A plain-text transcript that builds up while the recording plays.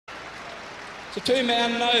So two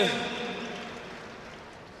men now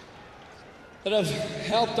that have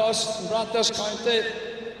helped us and brought this county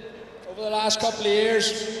over the last couple of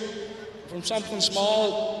years from something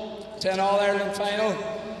small to an All-Ireland final.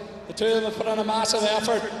 The two of them have put in a massive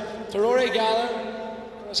effort. To Rory Gallagher,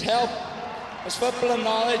 his help, his footballing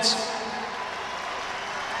knowledge,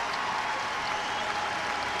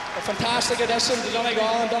 a fantastic addition to Donegal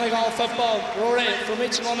and Donegal football. Rory, from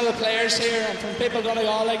each one of the players here and from people in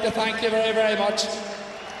Donegal, I'd like to thank you very, very much.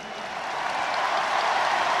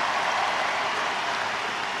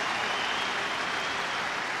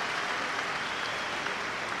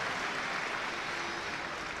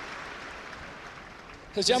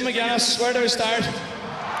 To Jim McGuinness, where do we start?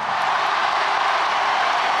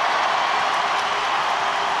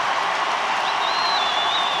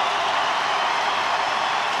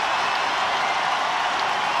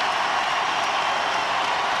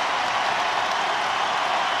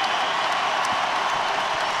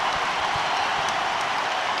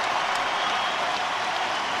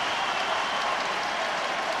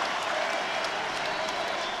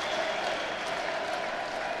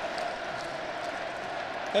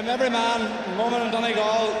 Every man and woman in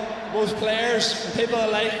Donegal, both players and people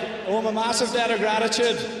alike, owe him a massive debt of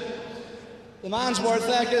gratitude. The man's work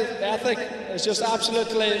ethic is just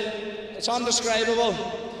absolutely, it's undescribable.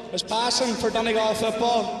 His passion for Donegal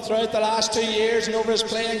football throughout the last 2 years and over his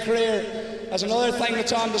playing career is another thing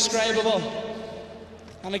that's undescribable.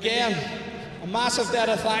 And again, a massive debt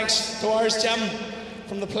of thanks towards Jim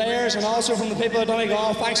from the players and also from the people of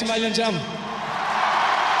Donegal. Thanks a million, Jim.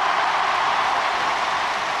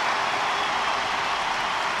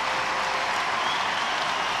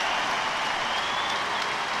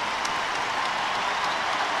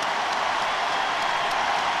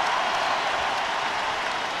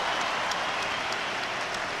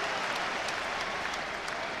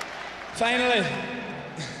 Finally,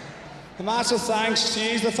 a massive thanks to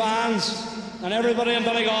you, the fans, and everybody in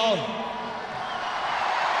Donegal.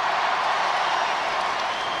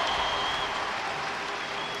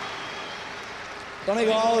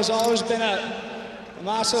 Donegal has always been a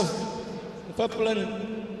massive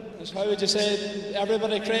footballing, how would you say,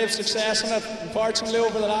 everybody craves success in it. Unfortunately,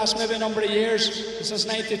 over the last maybe number of years, since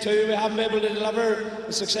 '92, we haven't been able to deliver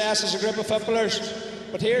the success as a group of footballers.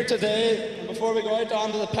 But here today, and before we go out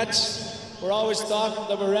onto the pitch, we're always thought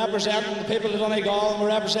that we're representing the people of Donegal and we're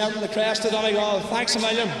representing the crest of Donegal. Thanks a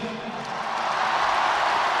million.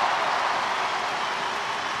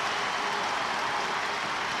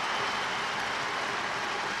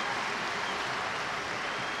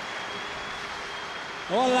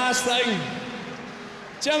 One last thing.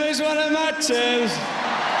 Jimmy's winning matches.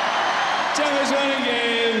 Jimmy's winning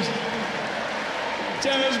games.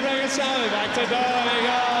 Jimmy's bringing Sammy back to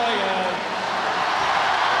Donegal again.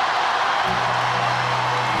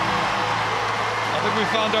 I think we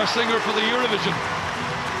found our singer for the Eurovision.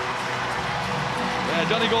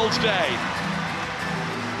 Donegal's day.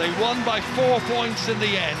 They won by 4 points in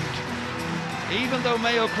the end. Even though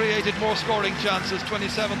Mayo created more scoring chances,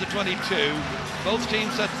 27 to 22. Both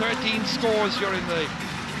teams had 13 scores during the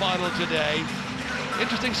final today.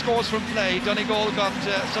 Interesting scores from play. Donegal got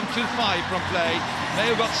some 2-5 from play.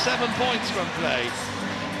 Mayo got 7 points from play.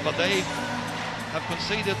 But they have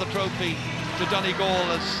conceded the trophy to Donegal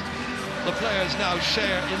as the players now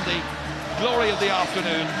share in the glory of the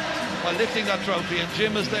afternoon by lifting that trophy. And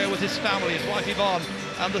Jim is there with his family, his wife Yvonne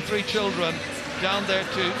and the 3 children down there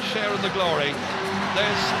to share in the glory.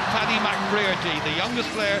 There's Paddy McBrearty, the youngest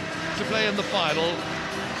player to play in the final.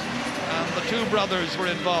 And the 2 brothers were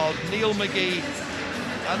involved, Neil McGee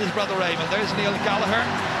and his brother Raymond. There's Neil Gallagher,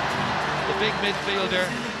 the big midfielder.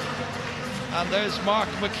 And there's Mark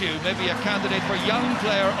McHugh, maybe a candidate for Young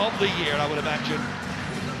Player of the Year, I would imagine.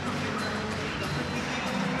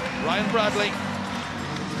 Ryan Bradley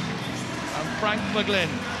and Frank McGlynn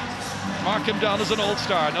mark him down as an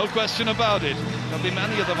all-star, no question about it. There'll be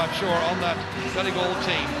many of them, I'm sure, on that Donegal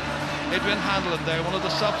team. Adrian Hanlon there, one of the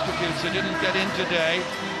substitutes who didn't get in today.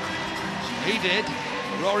 He did.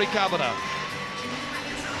 Rory Kavanagh.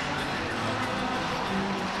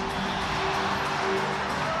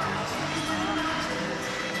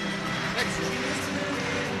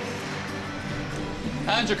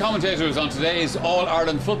 And your commentators on today's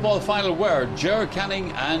All-Ireland football final were Ger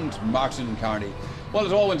Canning and Martin Carney. Well,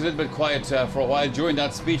 it all went a little bit quiet for a while during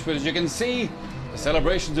that speech, but as you can see, the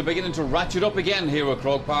celebrations are beginning to ratchet up again here at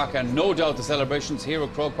Croke Park, and no doubt the celebrations here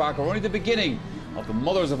at Croke Park are only the beginning of the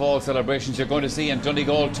mothers of all celebrations you're going to see in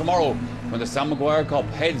Donegal tomorrow when the Sam Maguire Cup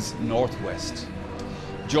heads northwest.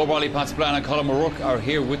 Joe Brawley, Pat Spillane and Colin Marook are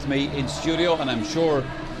here with me in studio, and I'm sure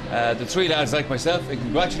The three lads like myself, in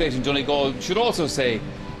congratulating Donegal, should also say,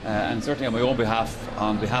 and certainly on my own behalf,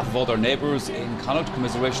 on behalf of other neighbours in Connacht,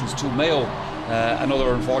 commiserations to Mayo.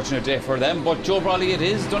 Another unfortunate day for them, but Joe Brawley, it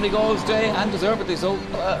is Donegal's day, and deservedly so.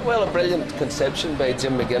 Well, a brilliant conception by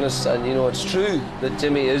Jim McGuinness, and you know, it's true that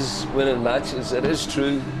Jimmy is winning matches. It is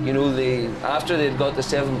true. You know, after they'd got the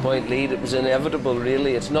 7-point lead, it was inevitable,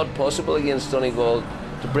 really. It's not possible against Donegal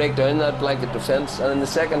to break down that blanket defence, and in the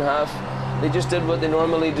second half they just did what they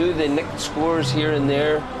normally do. They nicked scores here and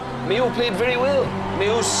there. Mayo played very well.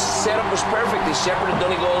 Mayo's setup was perfect. They shepherded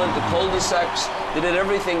Donegal into cul-de-sacs. They did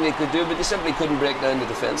everything they could do, but they simply couldn't break down the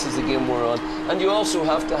defence as the game wore on. And you also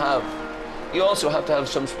have to have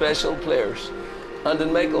some special players. And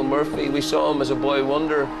in Michael Murphy, we saw him as a boy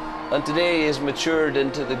wonder, and today he has matured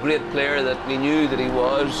into the great player that we knew that he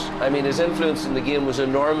was. I mean, his influence in the game was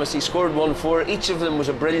enormous. He scored 1-4. Each of them was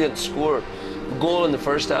a brilliant score. The goal in the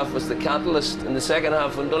first half was the catalyst. In the second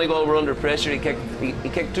half, when Donegal were under pressure, he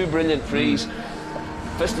kicked 2 brilliant frees,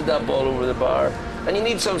 fisted that ball over the bar. And you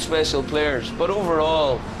need some special players. But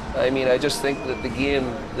overall, I mean, I just think that the game,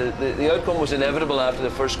 the outcome was inevitable after the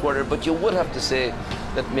first quarter, but you would have to say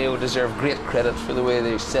that Mayo deserve great credit for the way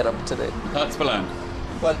they set up today. That's Spillane.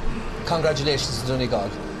 Well, congratulations to Donegal.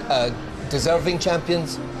 Deserving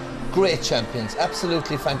champions, great champions,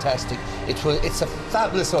 absolutely fantastic. It's a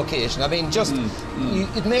fabulous occasion. I mean, just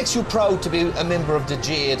it makes you proud to be a member of the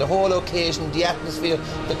GA. The whole occasion, the atmosphere,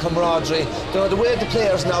 the camaraderie, the way the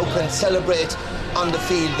players now can celebrate on the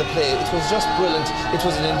field, the play. It was just brilliant. It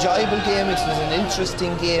was an enjoyable game. It was an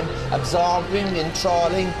interesting game, absorbing,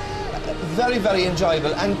 enthralling, very, very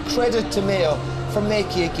enjoyable. And credit to Mayo for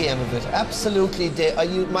making a game of it. Absolutely,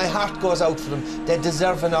 my heart goes out for them. They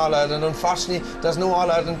deserve an All-Ireland. Unfortunately, there's no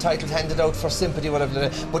All-Ireland title handed out for sympathy,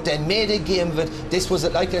 whatever. But they made a game of it. This was,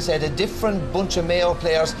 like I said, a different bunch of Mayo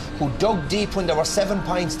players who dug deep when they were 7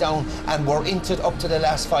 points down and were into it up to the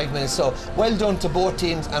last 5 minutes. So, well done to both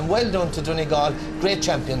teams, and well done to Donegal. Great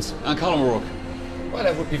champions. And Colin O'Rourke. Well,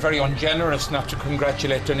 it would be very ungenerous not to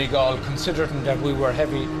congratulate Donegal, considering that we were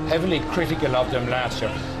heavily critical of them last year.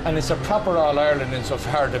 And it's a proper All-Ireland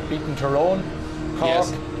insofar they've beaten Tyrone, Cork,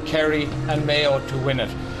 yes, Kerry and Mayo to win it.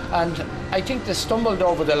 And I think they stumbled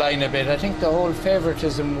over the line a bit. I think the whole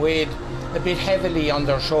favouritism weighed a bit heavily on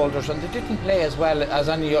their shoulders, and they didn't play as well as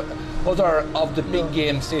any other of the big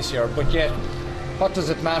games this year. But yet, what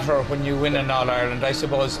does it matter when you win an All-Ireland? I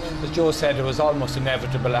suppose, as Joe said, it was almost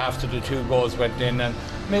inevitable after the 2 goals went in, and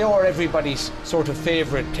Mayo are everybody's sort of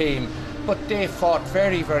favourite team, but they fought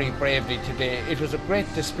very, very bravely today. It was a great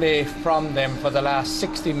display from them for the last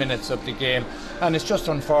 60 minutes of the game, and it's just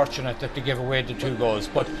unfortunate that they gave away the 2 goals.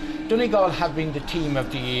 But Donegal have been the team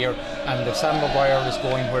of the year, and the Sam Maguire is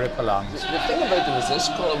going where it belongs. The thing about them is this,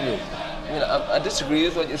 Colin, I mean, I disagree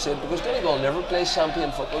with what you said, because Donegal never plays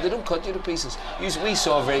champion football. They don't cut you to pieces. We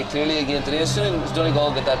saw very clearly again today, as soon as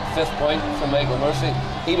Donegal got that 5th point from Michael Murphy,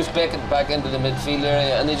 he was beckoned back into the midfield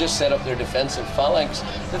area, and they just set up their defensive phalanx.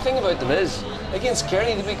 The thing about them is, against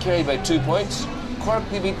Kerry, they beat Kerry by 2 points. Cork,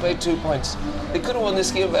 they beat by 2 points. They could have won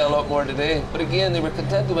this game by a lot more today, but again, they were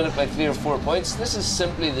content to win it by 3 or 4 points. This is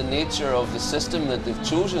simply the nature of the system that they've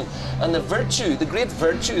chosen, and the virtue, the great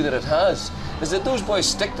virtue that it has, is that those boys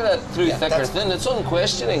stick to that through thick or thin. It's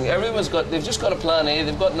unquestioning. They've just got a plan A,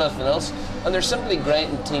 they've got nothing else, and they're simply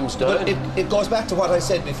grinding teams down. But it goes back to what I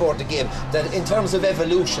said before the game, that in terms of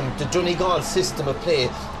evolution, the Donegal system of play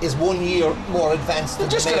is 1 year more advanced than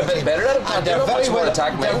the Mayo get a bit team. better at it, and they're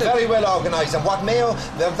very well organised. And what Mayo,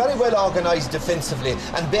 they're very well organised defensively.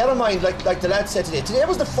 And bear in mind, like the lad said today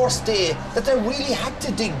was the first day that they really had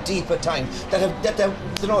to dig deep at times.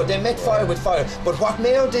 They met fire with fire. But what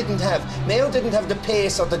Mayo didn't have the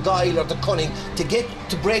pace or the guile or the cunning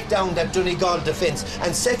to break down that Donegal defence.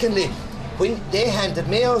 And secondly, when they handed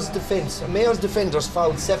Mayo's defenders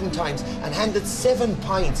fouled 7 times and handed 7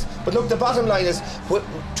 points. But look, the bottom line is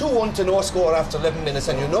 2-1 to no score after 11 minutes,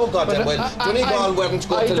 and you know goddamn well Donegal weren't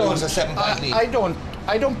going to lose a 7-point lead.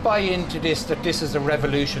 I don't buy into this, that this is a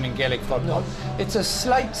revolution in Gaelic football. No. It's a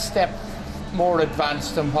slight step more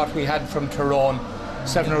advanced than what we had from Tyrone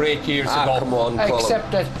 7 or 8 years ago. Come on,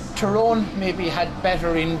 except that Tyrone maybe had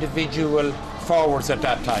better individual forwards at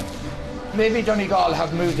that time. Maybe Donegal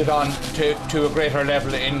have moved it on to a greater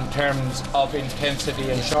level in terms of intensity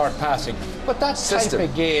and short passing. But that type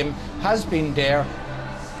of game has been there.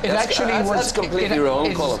 That's completely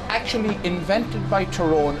wrong, Colin. It was actually invented by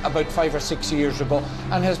Tyrone about 5 or 6 years ago,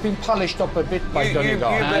 and has been polished up a bit by Donegal.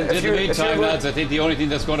 And in the meantime, lads, I think the only thing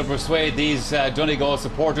that's going to persuade these Donegal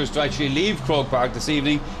supporters to actually leave Croke Park this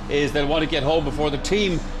evening is they'll want to get home before the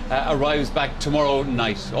team arrives back tomorrow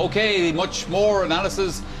night. Okay, much more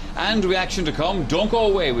analysis and reaction to come. Don't go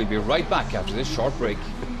away, we'll be right back after this short break.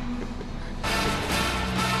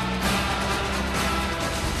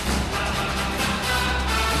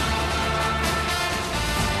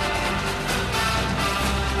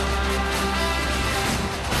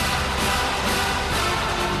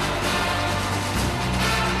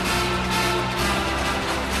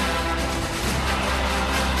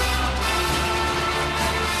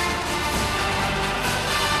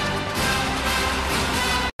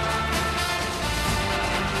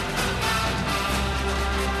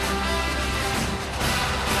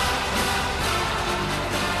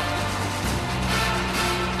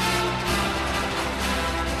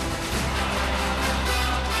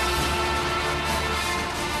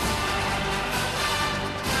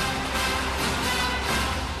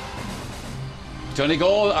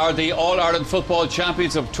 Donegal are the All-Ireland Football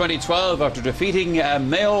Champions of 2012 after defeating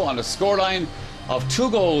Mayo on a scoreline of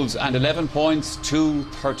 2 goals and 11 points to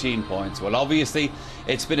 13 points. Well, obviously,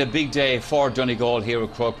 it's been a big day for Donegal here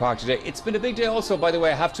at Croke Park today. It's been a big day also, by the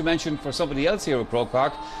way, I have to mention, for somebody else here at Croke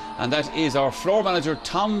Park, and that is our floor manager,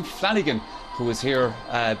 Tom Flanagan, who is here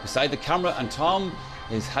beside the camera, and Tom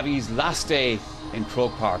is having his last day in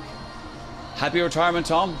Croke Park. Happy retirement,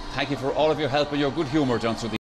 Tom. Thank you for all of your help and your good humour down through the